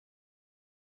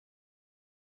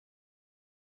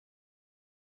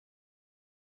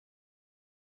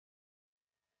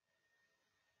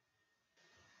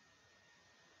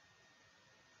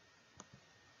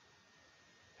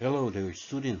Hello there,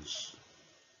 students.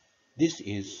 This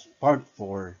is part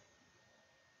 4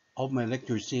 of my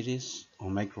lecture series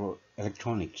on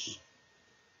microelectronics.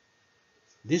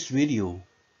 This video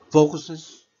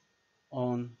focuses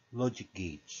on logic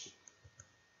gates.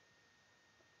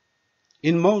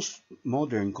 In most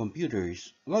modern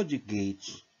computers, logic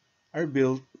gates are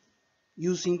built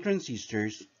using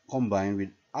transistors combined with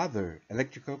other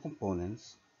electrical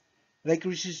components like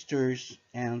resistors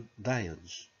and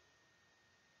diodes.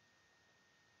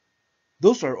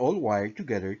 Those are all wired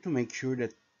together to make sure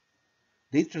that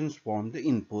they transform the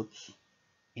inputs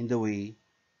in the way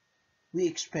we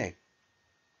expect.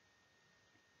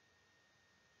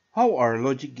 How are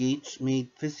logic gates made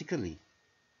physically?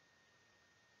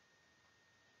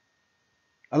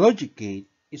 A logic gate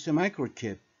is a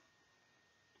microchip,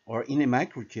 or in a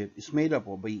microchip is made up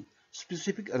of a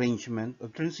specific arrangement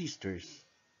of transistors.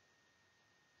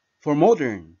 For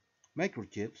modern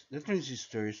microchips, the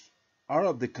transistors are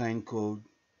of the kind called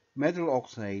metal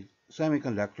oxide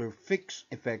semiconductor fixed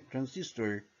effect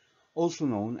transistor, also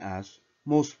known as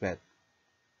MOSFET.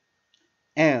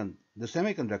 And the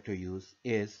semiconductor used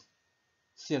is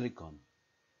silicon.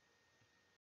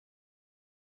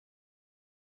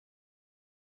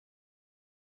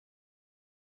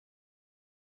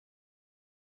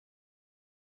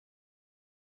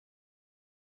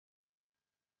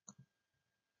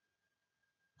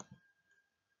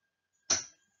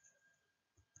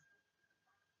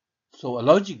 So a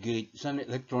logic gate is an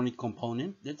electronic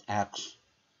component that acts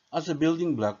as a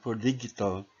building block for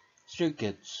digital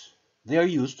circuits. They are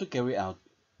used to carry out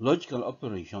logical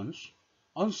operations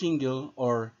on single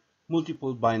or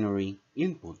multiple binary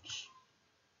inputs.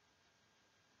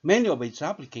 Many of its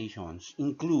applications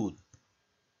include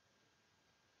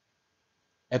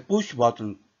a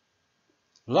push-button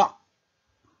lock,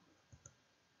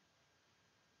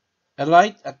 a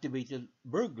light-activated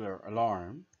burglar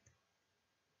alarm,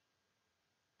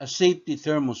 a safety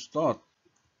thermostat,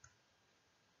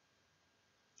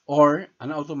 or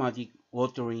an automatic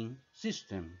watering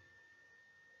system.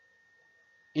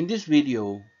 In this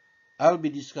video, I'll be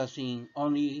discussing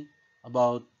only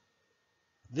about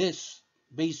this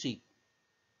basic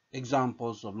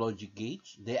examples of logic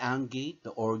gates: the AND gate,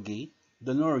 the OR gate,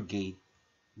 the NOR gate,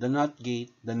 the NOT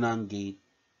gate, the NAND gate,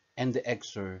 and the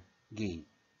EXOR gate.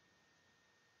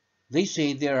 They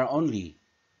say there are only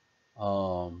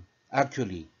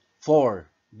actually 4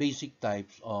 basic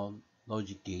types of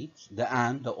logic gates: the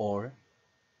AND, the OR,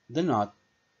 the NOT,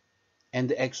 and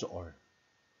the EXOR.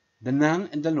 The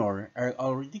NAND and the NOR are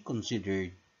already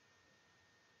considered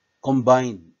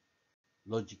combined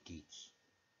logic gates.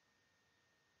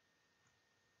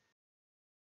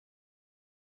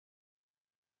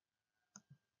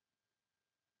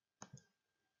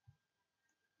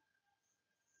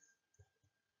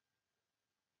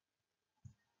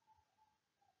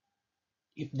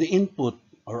 If the input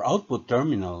or output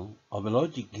terminal of a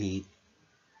logic gate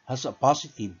has a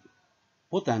positive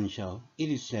potential, it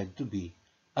is said to be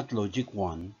at logic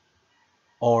 1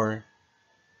 or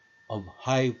of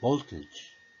high voltage.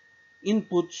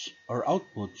 Inputs or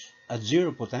outputs at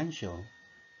zero potential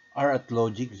are at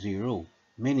logic 0,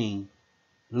 meaning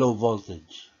low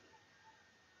voltage.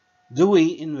 The way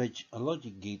in which a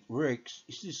logic gate works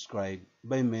is described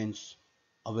by means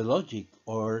of a logic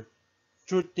or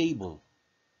truth table.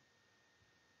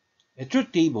 A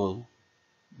truth table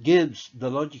gives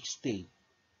the logic state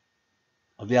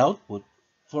of the output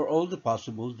for all the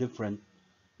possible different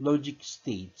logic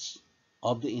states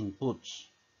of the inputs.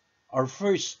 Our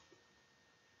first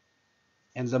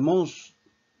and the most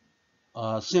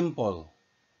simple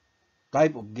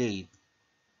type of gate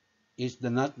is the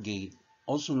NOT gate,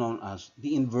 also known as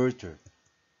the inverter.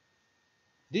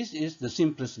 This is the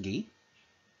simplest gate,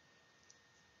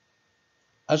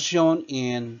 as shown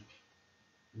in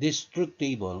this truth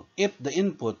table. If the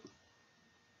input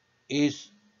is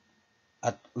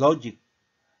at logic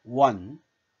 1,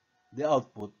 the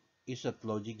output is at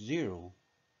logic 0.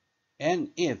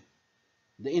 And if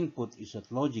the input is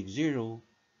at logic 0,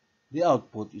 the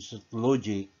output is at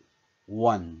logic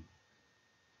 1.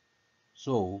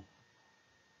 So,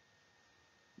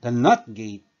 the NOT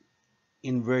gate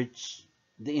inverts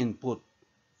the input.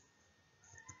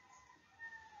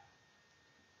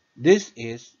 This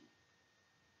is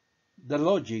the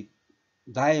logic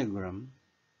diagram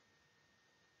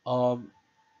of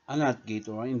a NOT gate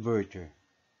or an inverter.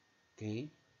 Okay?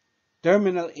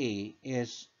 Terminal A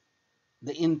is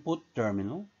the input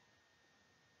terminal,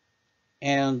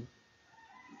 and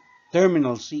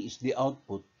terminal C is the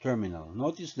output terminal.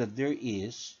 Notice that there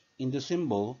is, in the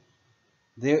symbol,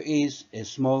 there is a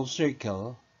small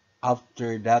circle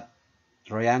after that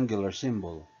triangular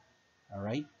symbol. All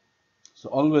right. So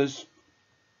always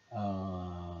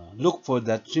look for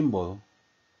that symbol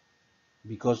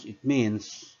because it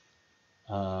means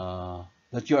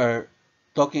that you are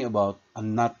talking about a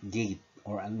NOT gate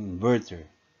or an inverter.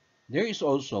 There is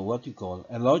also what you call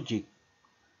a logic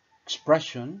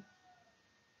expression,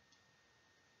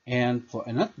 and for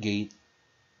a NOT gate,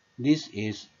 this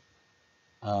is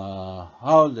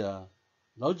how the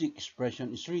logic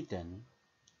expression is written.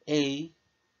 A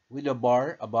with a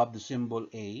bar above the symbol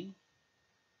A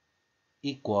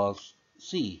equals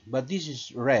C, but this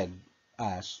is read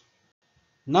as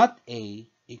not A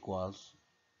equals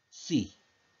C.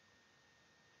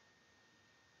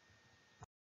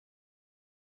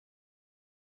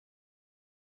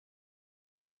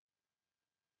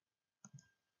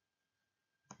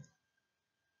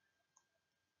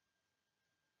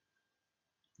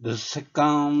 The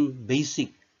second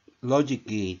basic logic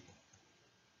gate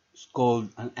is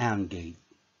called an AND gate.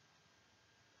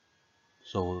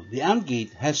 So the AND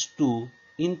gate has two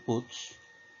inputs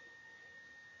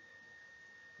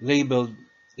labeled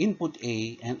input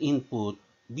A and input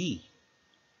B.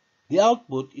 The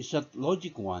output is at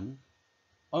logic 1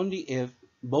 only if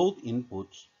both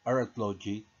inputs are at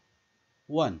logic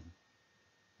 1.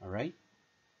 Alright?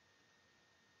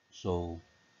 So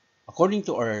according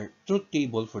to our truth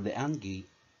table for the AND gate,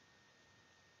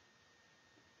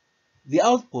 the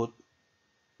output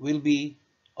will be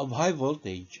of high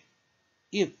voltage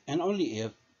if and only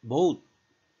if both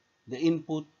the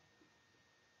input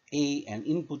A and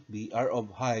input B are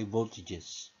of high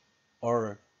voltages,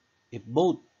 or if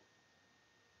both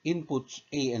inputs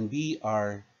A and B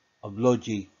are of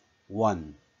logic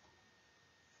 1.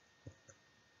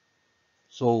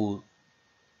 So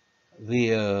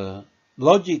the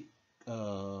logic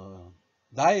uh,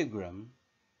 diagram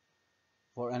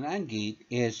for an AND gate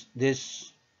is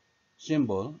this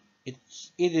symbol. It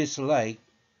is like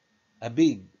a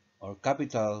big or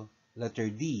capital letter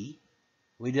D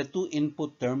with the two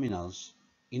input terminals,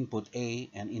 input A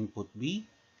and input B,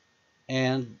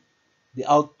 and the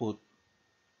output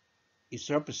is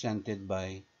represented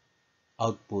by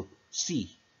output C.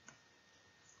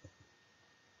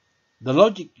 The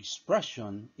logic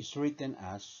expression is written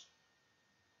as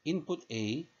input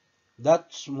A, that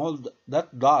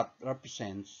dot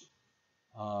represents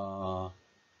uh,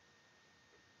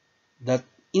 that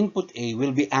input A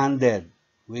will be ANDed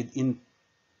with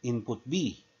input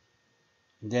B,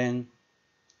 then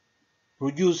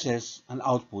produces an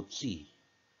output C.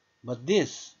 But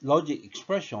this logic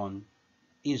expression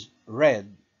is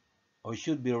read or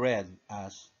should be read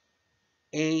as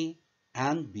A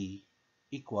and B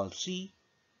equals C,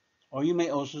 or you may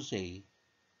also say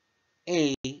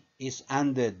A is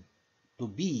ANDed to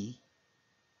B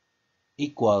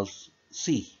equals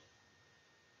C.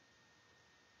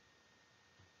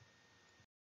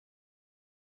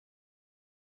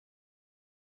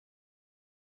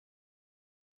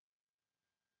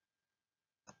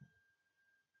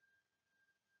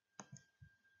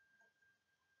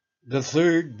 The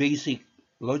third basic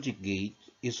logic gate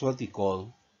is what we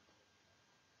call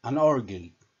an OR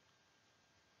gate.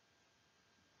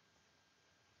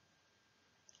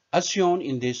 As shown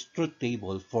in this truth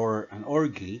table for an OR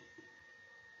gate,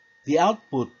 the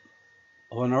output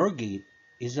of an OR gate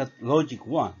is at logic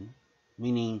 1,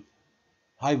 meaning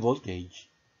high voltage,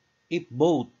 if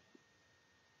both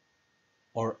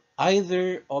or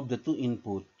either of the two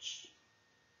inputs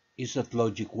is at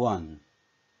logic 1,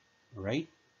 right?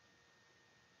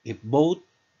 If both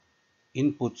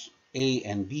inputs A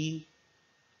and B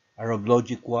are of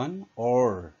logic 1,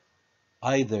 or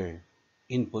either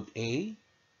input A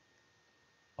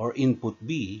or input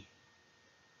B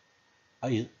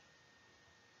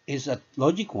is at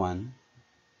logic 1,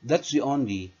 that's the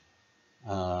only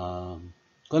uh,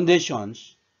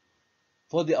 conditions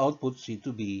for the output C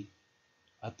to be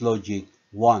at logic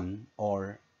 1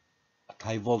 or at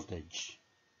high voltage.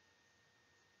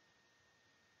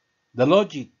 The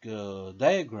logic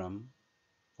diagram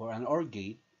for an OR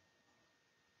gate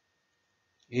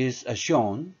is as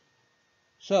shown.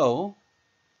 So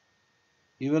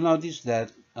you will notice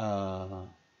that for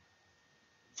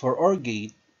OR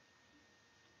gate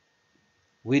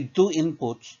with two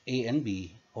inputs A and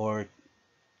B, or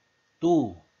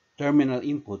two terminal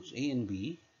inputs A and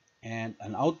B, and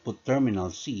an output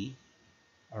terminal C,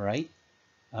 all right,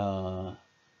 uh,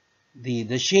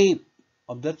 the shape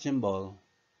of that symbol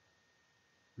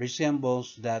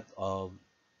resembles that of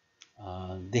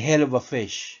the head of a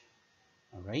fish,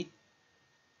 all right.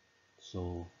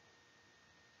 So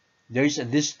there is a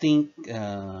distinct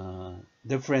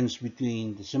difference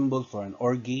between the symbol for an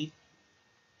OR gate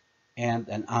and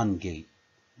an AND gate,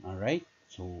 all right.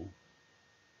 So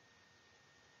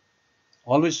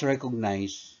Always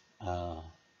recognize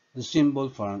the symbol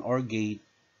for an OR gate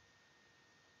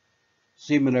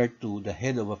similar to the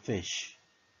head of a fish.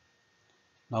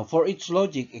 Now for its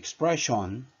logic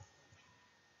expression,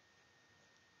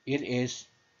 it is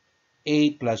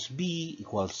A plus B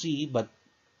equals C, but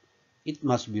it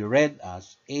must be read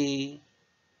as A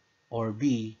or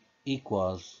B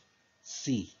equals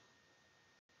C.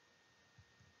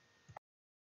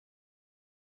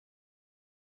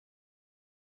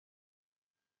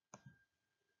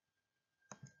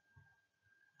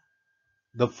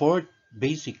 The fourth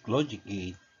basic logic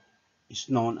gate is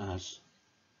known as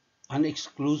an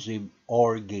exclusive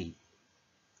OR gate.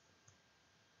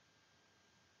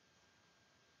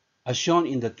 As shown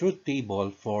in the truth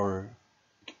table for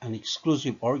an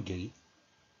exclusive OR gate,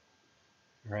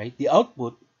 right, the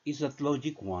output is at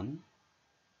logic 1,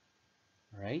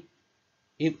 right,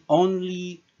 if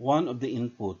only one of the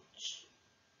inputs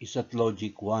is at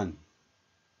logic 1,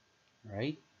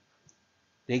 right?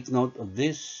 Take note of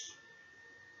these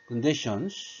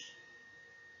conditions,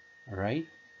 right,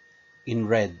 in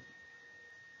red.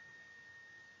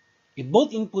 If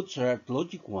both inputs are at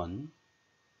logic 1,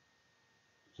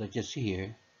 such as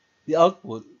here, the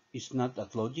output is not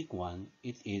at logic 1,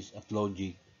 it is at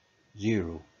logic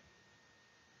 0.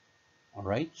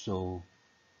 Alright, so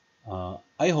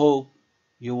I hope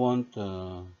you won't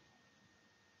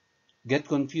get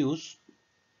confused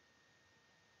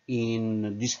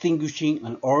in distinguishing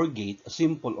an OR gate, a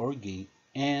simple OR gate,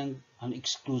 and an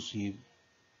exclusive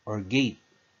OR gate.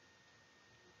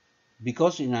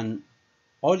 Because in an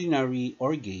ordinary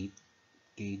OR gate,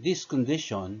 okay, this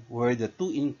condition where the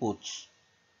two inputs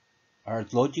are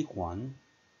at logic 1,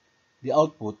 the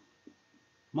output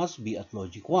must be at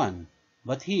logic 1.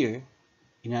 But here,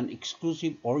 in an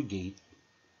exclusive OR gate,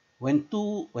 when the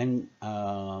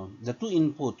two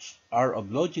inputs are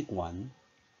of logic 1,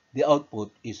 the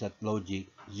output is at logic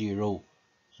 0.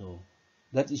 So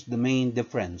that is the main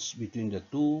difference between the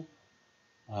two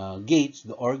gates,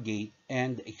 the OR gate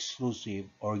and the exclusive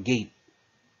OR gate.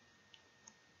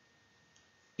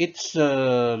 Its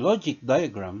logic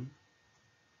diagram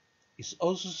is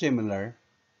also similar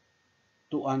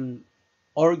to an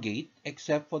OR gate,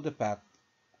 except for the fact,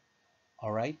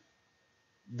 all right,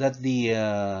 that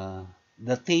the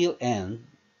tail end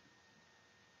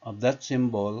of that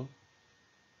symbol,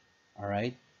 all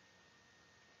right,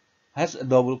 has a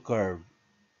double curve.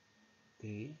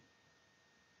 Okay,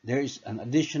 there is an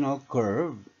additional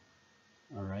curve,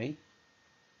 all right,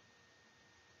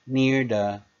 near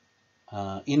the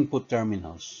input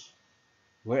terminals.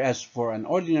 Whereas for an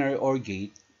ordinary OR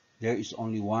gate, there is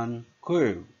only one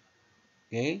curve.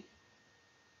 Okay,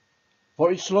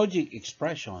 for its logic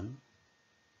expression,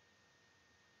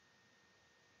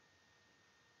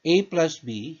 A plus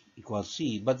B equals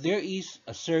C, but there is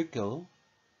a circle,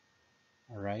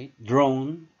 all right,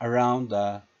 drawn around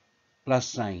the plus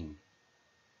sign.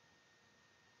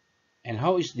 And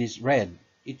how is this read?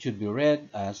 It should be read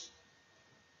as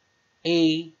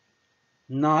A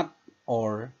not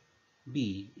or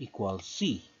B equals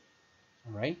C.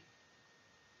 All right.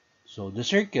 So the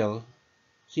circle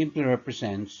simply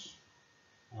represents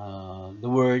the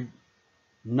word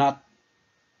not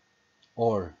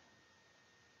or.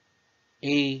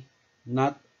 A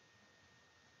not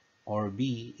or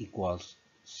B equals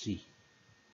C.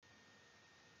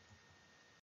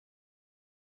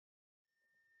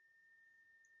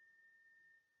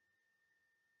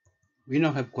 We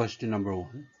now have question number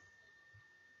 1.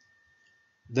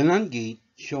 The NAND gate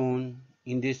shown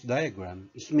in this diagram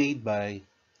is made by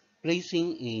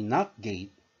placing a NOT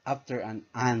gate after an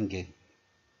AND gate.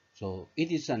 So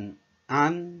it is an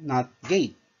AND NOT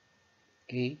gate.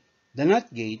 Okay, the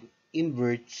NOT gate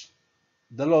inverts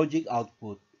the logic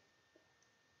output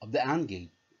of the AND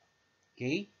gate.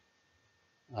 Okay,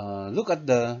 look at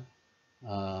the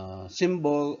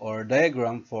symbol or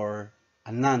diagram for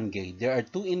a NAND gate. There are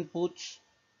two inputs.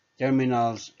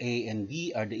 Terminals A and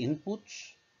B are the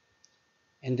inputs,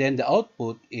 and then the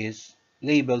output is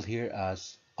labeled here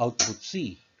as output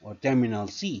C or terminal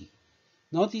C.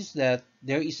 Notice that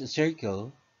there is a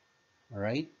circle, all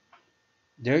right?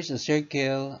 There is a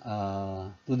circle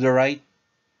to the right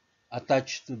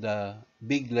attached to the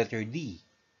big letter D,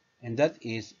 and that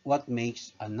is what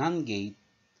makes a NAND gate,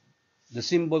 the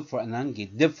symbol for a NAND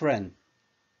gate, different.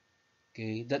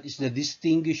 Okay, that is the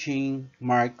distinguishing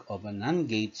mark of a NAND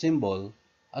gate symbol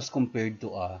as compared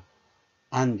to a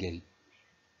AND gate,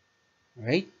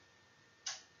 right?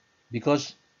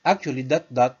 Because actually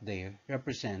that dot there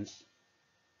represents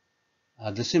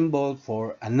the symbol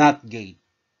for a NOT gate.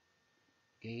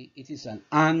 Okay, it is an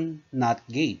AND NOT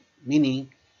gate, meaning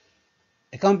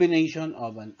a combination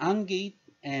of an AND gate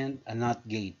and a NOT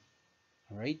gate.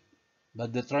 All right,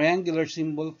 but the triangular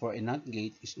symbol for a NOT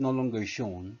gate is no longer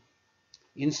shown.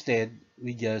 Instead,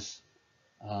 we just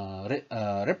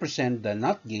represent the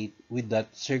NOT gate with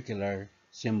that circular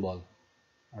symbol,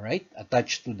 all right,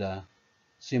 attached to the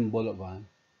symbol of an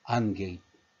AND gate.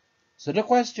 So the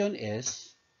question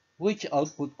is, which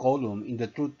output column in the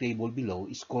truth table below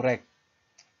is correct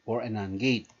for an AND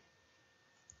gate?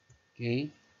 Okay,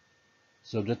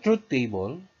 so the truth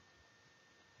table,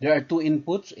 there are two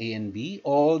inputs, A and B.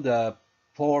 All the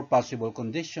four possible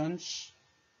conditions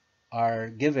are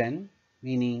given,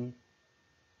 meaning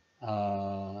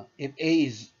if A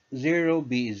is 0,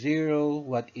 B is 0,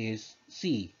 what is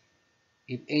C?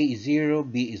 If A is 0,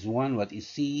 B is 1, what is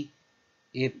C?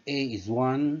 If A is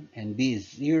 1 and B is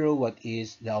 0, what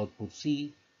is the output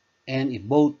C? And if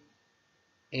both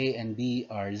A and B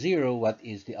are 0, what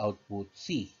is the output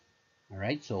C?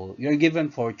 Alright, so you're given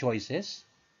four choices,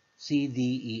 C,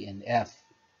 D, E, and F.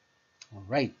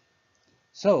 Alright,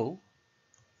 so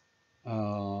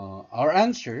our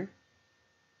answer,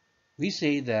 we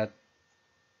say that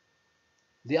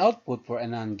the output for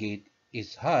an AND gate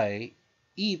is high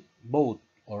if both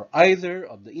or either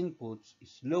of the inputs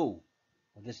is low.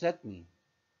 What does that mean?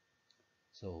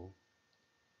 So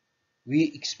we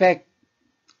expect,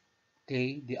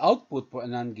 okay, the output for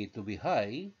an AND gate to be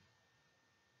high,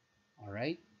 all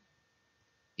right,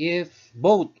 if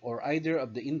both or either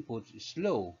of the inputs is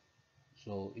low.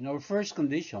 So in our first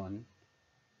condition,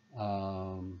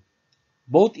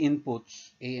 both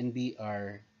inputs A and B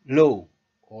are low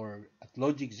or at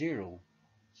logic 0.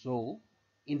 So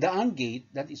in the AND gate,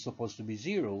 that is supposed to be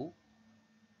 0,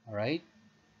 all right,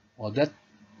 or that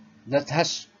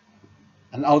has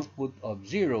an output of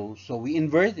 0, so we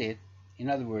invert it. In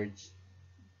other words,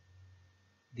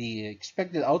 the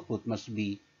expected output must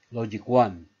be logic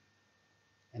 1.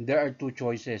 And there are two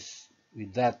choices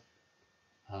with that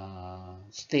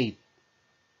state,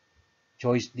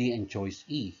 choice D and choice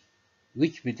E.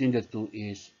 Which between the two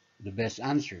is the best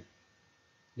answer?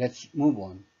 Let's move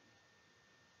on.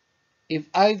 If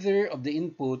either of the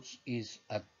inputs is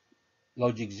at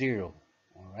logic 0,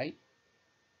 all right,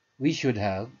 we should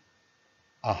have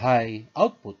a high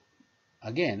output.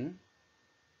 Again,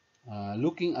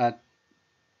 looking at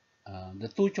the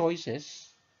two choices,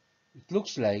 it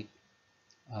looks like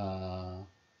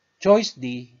choice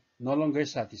D no longer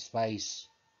satisfies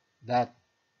that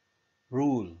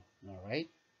rule, all right?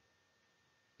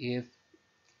 If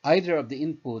either of the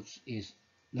inputs is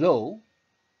low,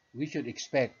 we should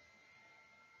expect,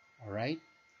 all right,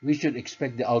 we should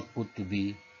expect the output to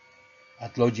be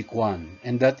at logic 1,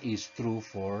 and that is true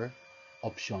for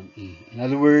option E. In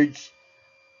other words,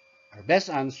 our best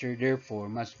answer therefore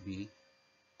must be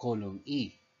column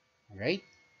E, all right?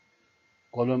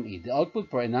 Column E. The output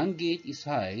for a NAND gate is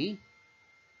high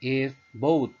if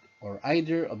both or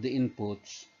either of the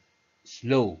inputs is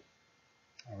low.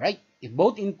 All right. If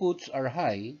both inputs are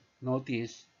high,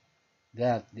 notice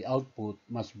that the output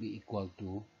must be equal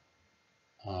to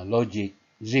logic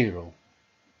 0.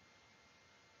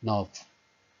 Now,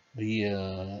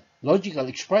 the logical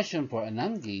expression for a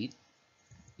NAND gate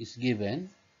is given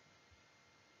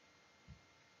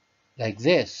like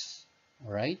this.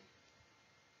 All right.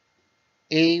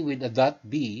 A with a dot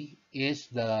B is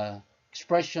the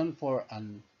expression for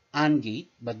an AND gate,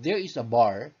 but there is a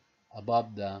bar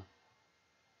above the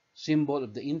symbol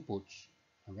of the inputs,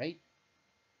 all right,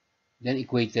 then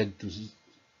equated to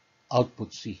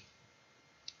output C.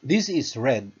 This is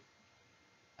read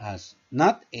as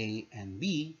not A and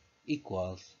B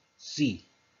equals C.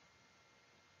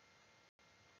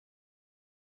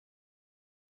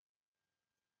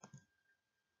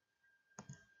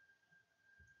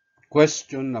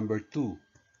 Question number 2.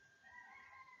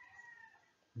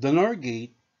 The NOR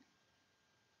gate,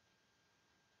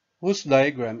 whose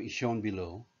diagram is shown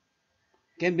below,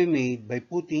 can be made by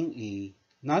putting a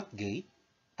NOT gate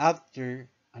after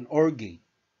an OR gate.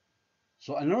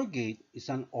 So an OR gate is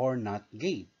an OR NOT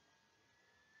gate,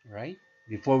 right?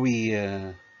 Before we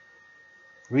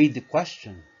read the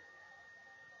question,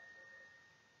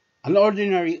 an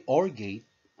ordinary OR gate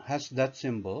has that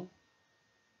symbol,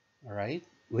 all right,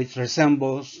 which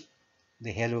resembles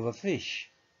the head of a fish,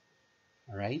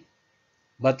 all right?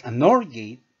 But a NOR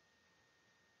gate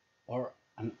or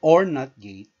an OR NOT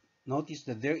gate, notice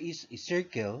that there is a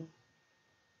circle,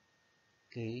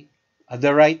 okay, at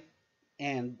the right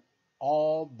end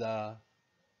of the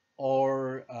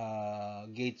OR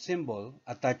gate symbol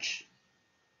attached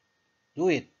to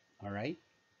it, all right,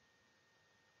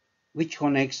 which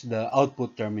connects the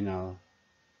output terminal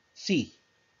C,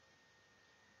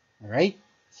 all right?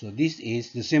 So this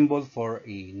is the symbol for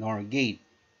a NOR gate.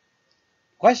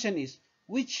 Question is,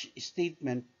 which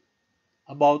statement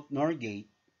about NOR gate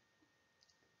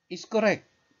is correct?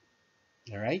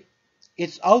 All right.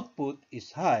 Its output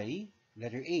is high,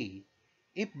 letter A,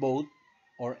 if both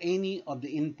or any of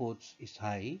the inputs is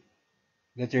high.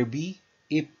 Letter B,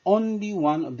 if only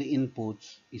one of the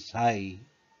inputs is high.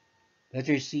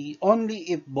 Letter C, only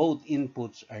if both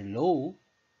inputs are low.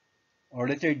 Or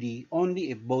letter D,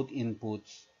 only if both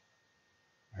inputs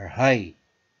are high.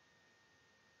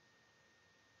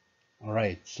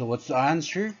 Alright, so what's the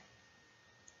answer?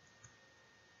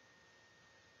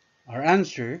 Our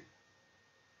answer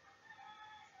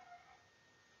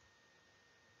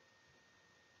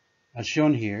as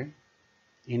shown here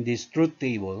in this truth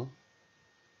table.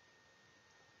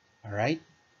 Alright,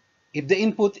 if the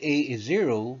input A is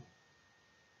 0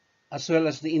 as well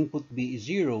as the input B is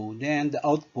 0, then the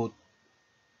output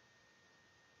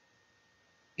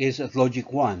is at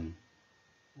logic 1.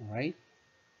 Alright,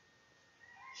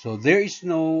 so there is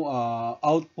no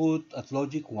output at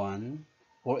logic 1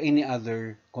 for any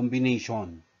other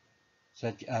combination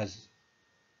such as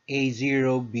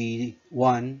A0,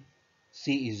 B1,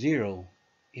 C is 0.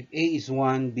 If A is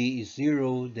 1, B is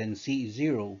 0, then C is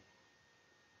 0.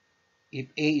 If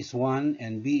A is 1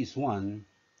 and B is 1,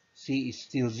 C is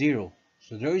still 0.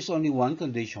 So there is only one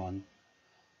condition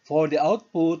for the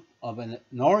output of an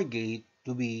NOR gate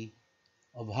to be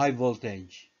of high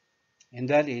voltage, and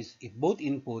that is if both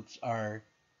inputs are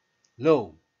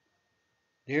low.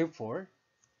 Therefore,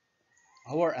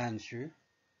 our answer,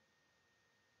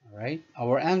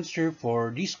 our answer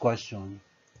for this question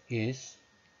is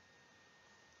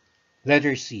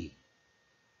letter C.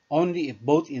 Only if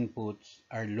both inputs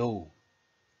are low.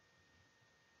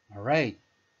 Alright,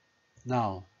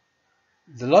 now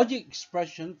the logic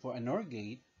expression for an OR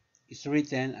gate is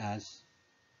written as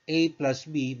A plus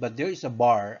B, but there is a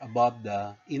bar above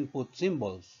the input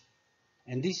symbols.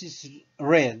 And this is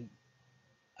read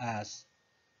as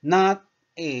not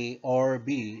A or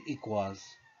B equals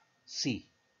C.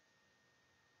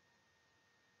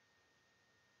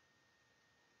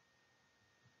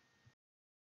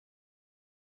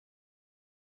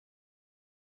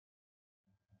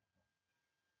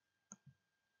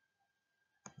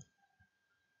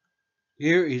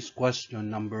 Here is question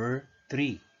number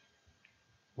 3.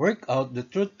 Work out the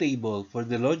truth table for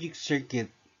the logic circuit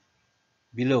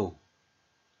below,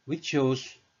 which shows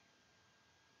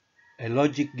a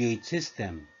logic gate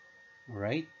system.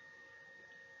 Alright?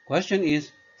 Question is,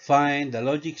 find the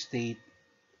logic state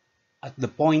at the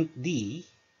point D,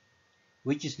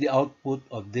 which is the output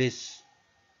of this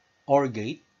OR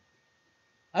gate,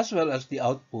 as well as the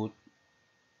output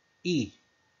E.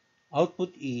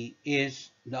 Output E is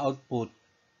the output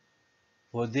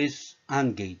for this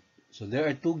AND gate. So there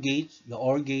are two gates, the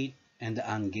OR gate and the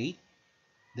AND gate.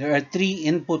 There are three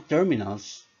input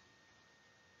terminals.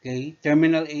 Okay,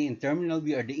 terminal A and terminal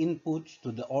B are the inputs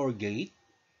to the OR gate,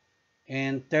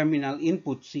 and terminal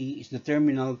input C is the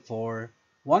terminal for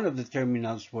one of the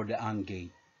terminals for the AND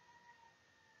gate.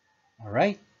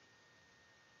 Alright,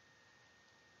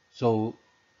 so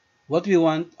what we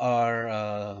want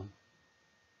are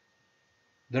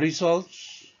the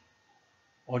results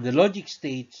or the logic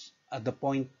states at the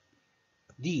point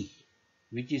D,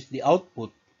 which is the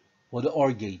output for the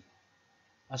OR gate,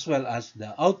 as well as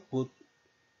the output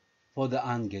for the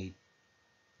AND gate.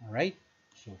 Alright,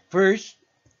 so first,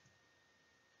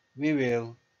 we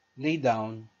will lay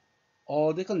down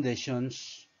all the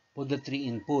conditions for the three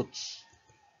inputs.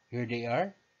 Here they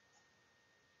are.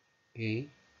 A.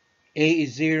 A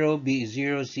is 0, B is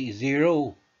 0, C is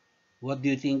 0. What do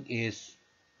you think is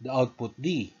the output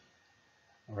D?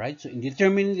 Alright, so in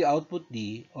determining the output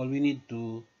D, all we need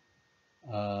to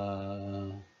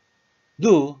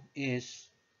do is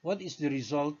what is the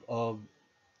result of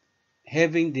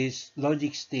having these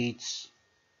logic states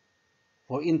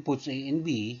for inputs A and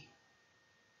B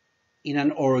in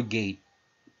an OR gate.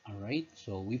 Alright,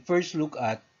 so we first look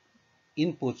at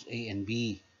inputs A and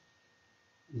B,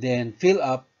 then fill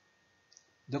up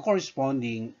the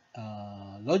corresponding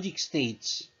logic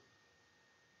states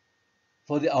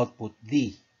for the output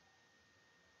D.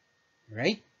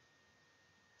 Right?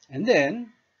 And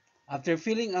then, after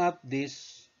filling up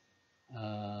this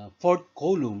fourth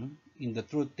column in the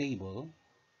truth table,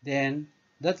 then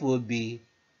that would be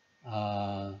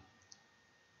one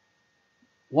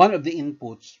of the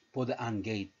inputs for the AND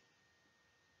gate.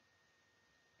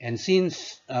 And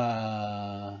since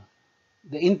the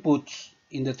inputs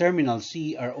in the terminal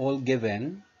C are all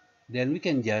given, then we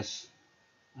can just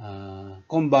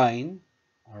combine,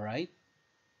 all right,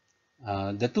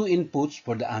 the two inputs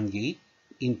for the AND gate,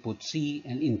 input C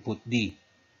and input D.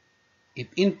 If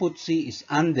input C is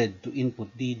ANDed to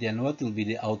input D, then what will be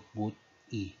the output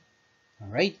E?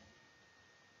 Alright?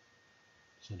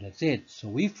 So that's it. So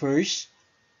we first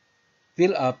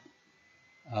fill up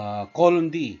column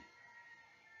D.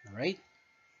 Alright?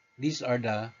 These are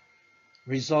the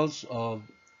results of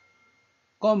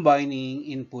combining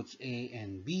inputs A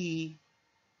and B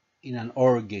in an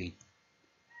OR gate.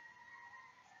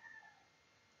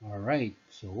 Alright,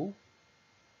 so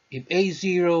if A is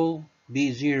 0, B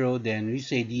is 0, then we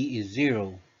say D is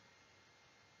 0.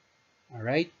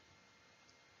 Alright?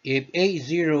 If A is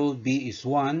 0, B is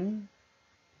 1,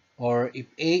 or if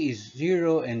A is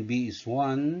 0 and B is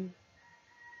 1,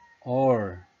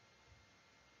 or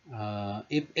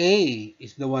if A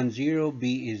is the one 0,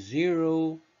 B is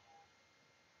 0,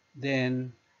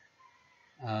 then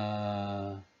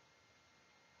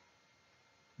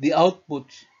the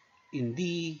output in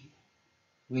D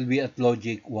will be at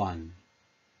logic 1.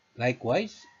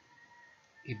 Likewise,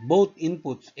 if both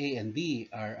inputs A and B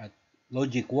are at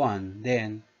logic 1,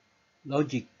 then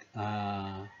logic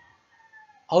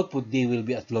output D will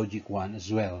be at logic 1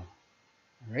 as well.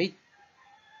 Alright?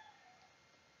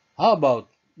 How about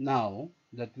now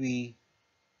that we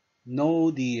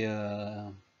know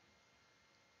the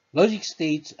logic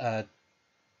states at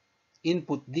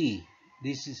input D,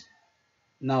 this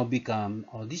now becomes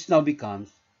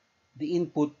the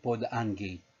input for the AND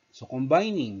gate. So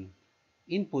combining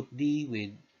input D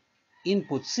with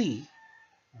input C,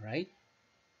 alright?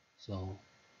 So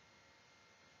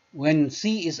when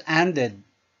C is ANDed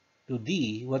to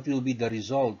D, what will be the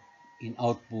result in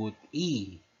output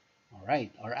E?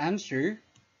 Alright, our answers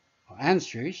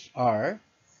are,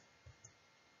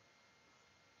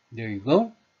 there you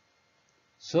go.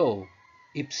 So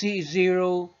if C is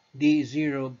 0, D is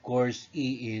 0, of course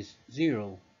E is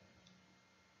 0.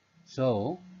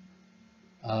 So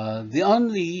the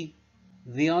only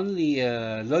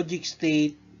logic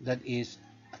state that is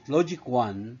at logic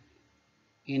 1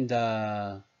 in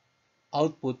the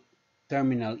output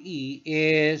terminal E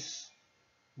is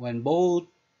when both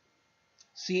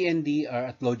C and D are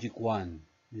at logic 1,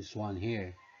 this one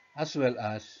here, as well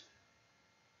as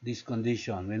this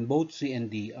condition when both C and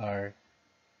D are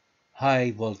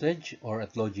high voltage or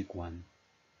at logic 1.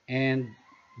 And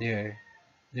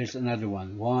there's another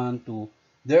one, 1, 2.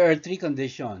 There are 3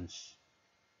 conditions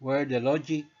where the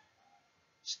logic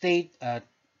state at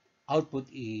output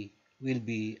E will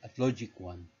be at logic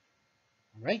 1.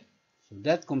 Alright, so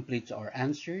that completes our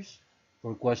answers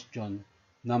for question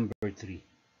number 3.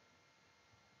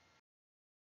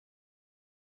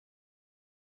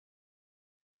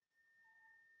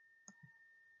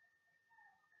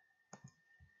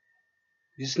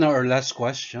 This is now our last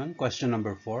question, question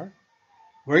number 4.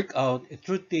 Work out a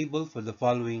truth table for the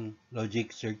following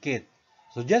logic circuit.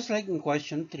 So just like in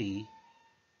question 3,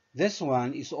 this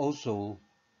one is also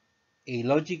a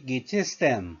logic gate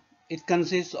system. It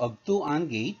consists of 2 AND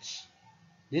gates.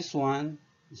 This one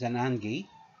is an AND gate.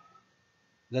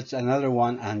 That's another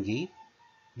one AND gate.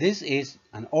 This is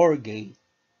an OR gate.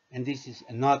 And this is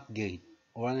a NOT gate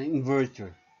or an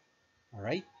inverter.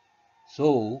 Alright?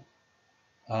 So,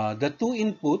 the 2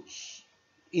 inputs,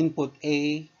 input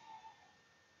A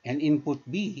and input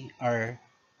B are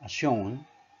as shown.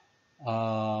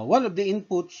 One of the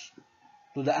inputs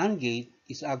to the AND gate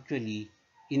is actually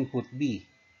input B.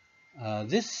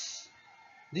 These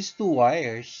 2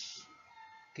 wires,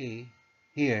 okay,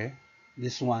 here,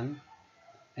 this one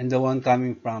and the one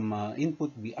coming from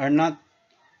input B are not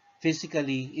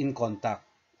physically in contact.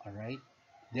 All right,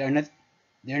 they're not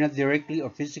directly or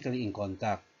physically in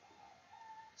contact.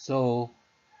 So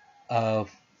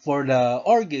for the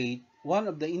OR gate, one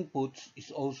of the inputs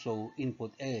is also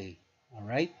input A. All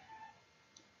right,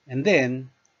 and then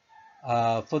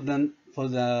for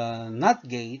the NOT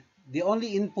gate, the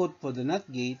only input for the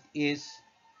NOT gate is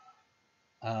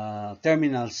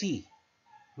terminal C,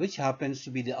 which happens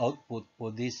to be the output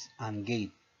for this AND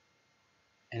gate.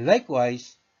 And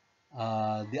likewise,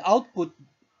 the output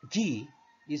G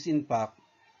is in fact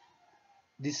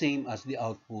the same as the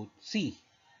output C.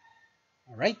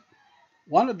 Alright?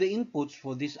 One of the inputs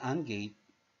for this AND gate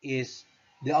is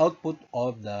the output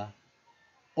of the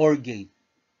OR gate,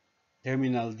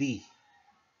 terminal D.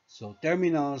 So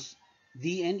terminals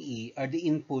D and E are the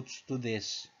inputs to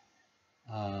this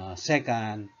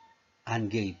second AND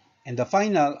gate. And the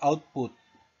final output,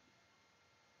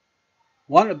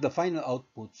 one of the final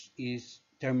outputs is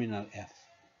terminal F.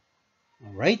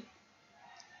 Alright?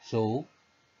 So,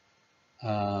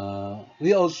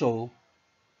 we also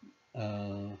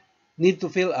need to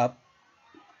fill up,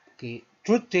 okay,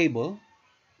 truth table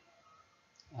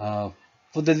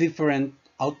for the different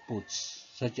outputs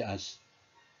such as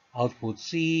output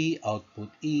C, output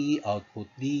E, output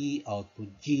D, output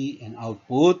G, and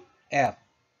output F.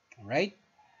 Alright?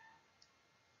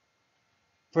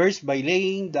 First, by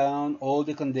laying down all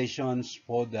the conditions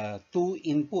for the two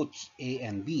inputs A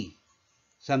and B.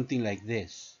 Something like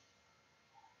this.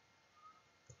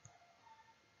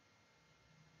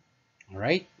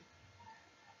 Alright?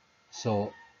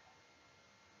 So,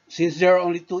 since there are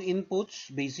only two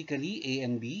inputs, basically A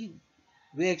and B,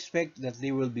 we expect that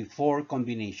there will be four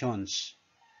combinations.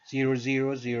 0,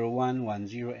 0, 0, 1, 1,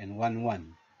 0, and 1,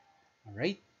 1.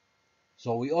 Alright?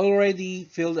 So we already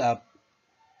filled up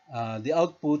the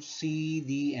outputs C,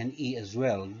 D, and E as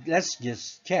well. Let's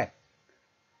just check.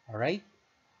 Alright?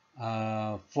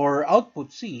 For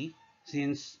output C,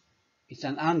 since it's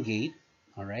an AND gate,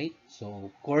 alright?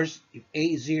 So of course, if A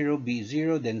is 0, B is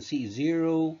 0, then C is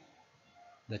 0.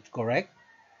 That's correct.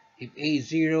 If A is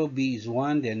 0, B is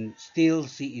 1, then still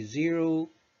C is 0.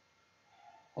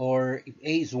 Or if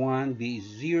A is 1, B is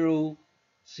 0,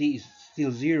 C is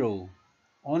still 0.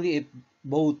 Only if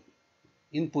both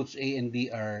inputs A and B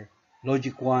are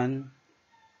logic 1,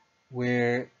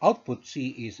 where output C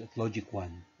is at logic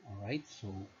 1. Alright,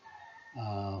 so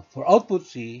for output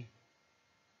C,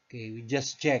 okay, we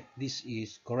just check this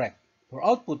is correct. For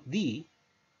output D,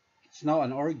 it's now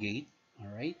an OR gate.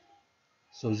 Alright,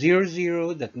 so 0,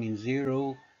 0, that means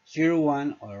 0, 0,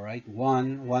 1, alright,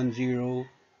 1, 1, 0,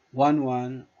 1,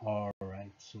 1,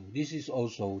 alright, so this is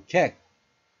also checked.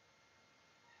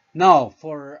 Now,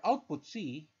 for output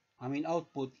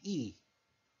output E,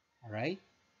 alright,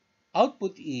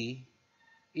 output E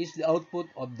is the output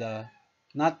of the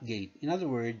NOT gate. In other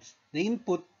words, the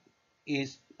input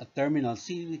is a terminal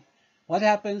C. What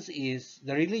happens is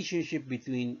the relationship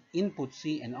between input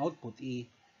C and output E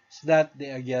is that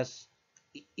they are just,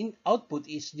 output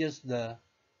is just the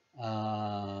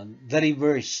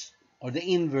reverse or the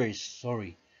inverse,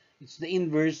 sorry. It's the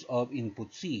inverse of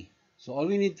input C. So all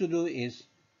we need to do is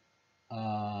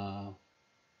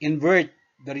invert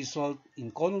the result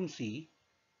in column C,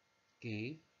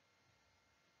 okay,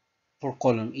 for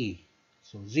column E.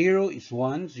 So 0 is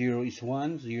 1, 0 is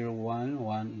 1, 0, 1,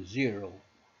 1 is 0.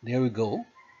 There we go.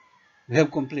 We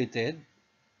have completed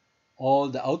all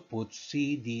the outputs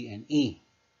C, D, and E.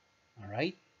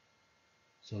 Alright?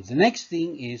 So the next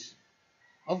thing is,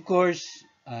 of course,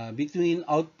 between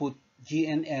output G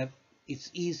and F, it's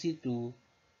easy to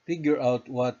figure out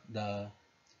what the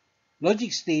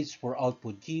logic states for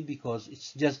output G because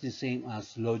it's just the same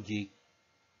as logic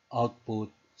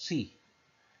output C.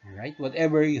 Alright,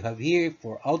 whatever you have here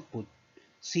for output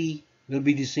C will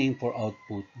be the same for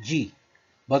output G.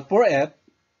 But for F,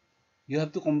 you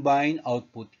have to combine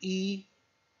output E,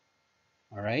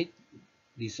 alright,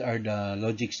 these are the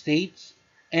logic states,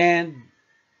 and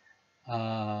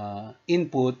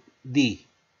input D.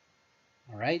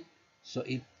 Alright, so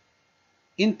if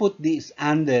input D is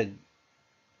ANDed,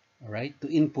 alright, to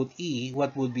input E,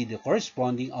 what would be the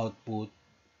corresponding output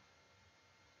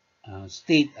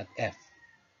state at F?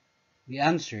 The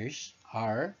answers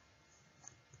are,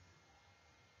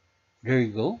 there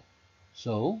you go.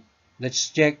 So let's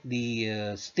check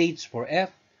the states for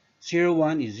F. 0,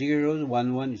 1 is 0,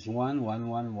 1, 1 is 1, 1,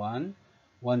 1, 1,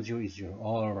 1, 0 is 0.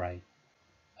 All right.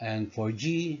 And for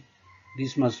G,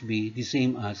 this must be the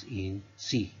same as in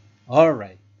C. All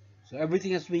right. So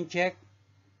everything has been checked.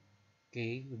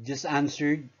 Okay, we just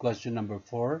answered question number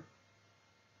 4.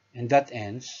 And that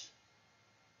ends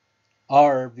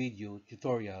our video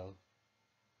tutorial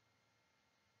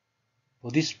for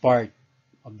this part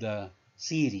of the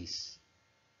series.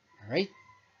 All right.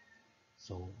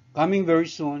 So coming very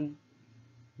soon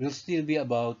will still be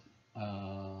about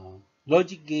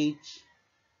logic gates.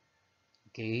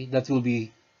 Okay, that will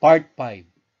be part 5.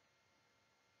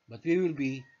 But we will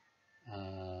be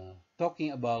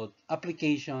talking about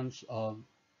applications of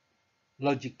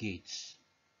logic gates.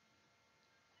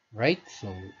 Right?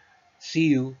 So see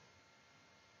you.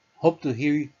 Hope to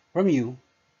hear from you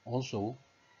also.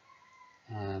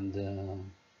 And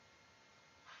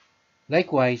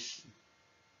likewise,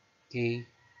 okay,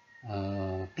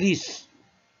 please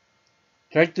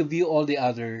try to view all the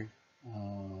other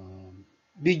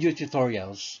video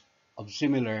tutorials of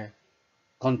similar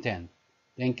content.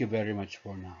 Thank you very much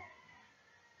for now.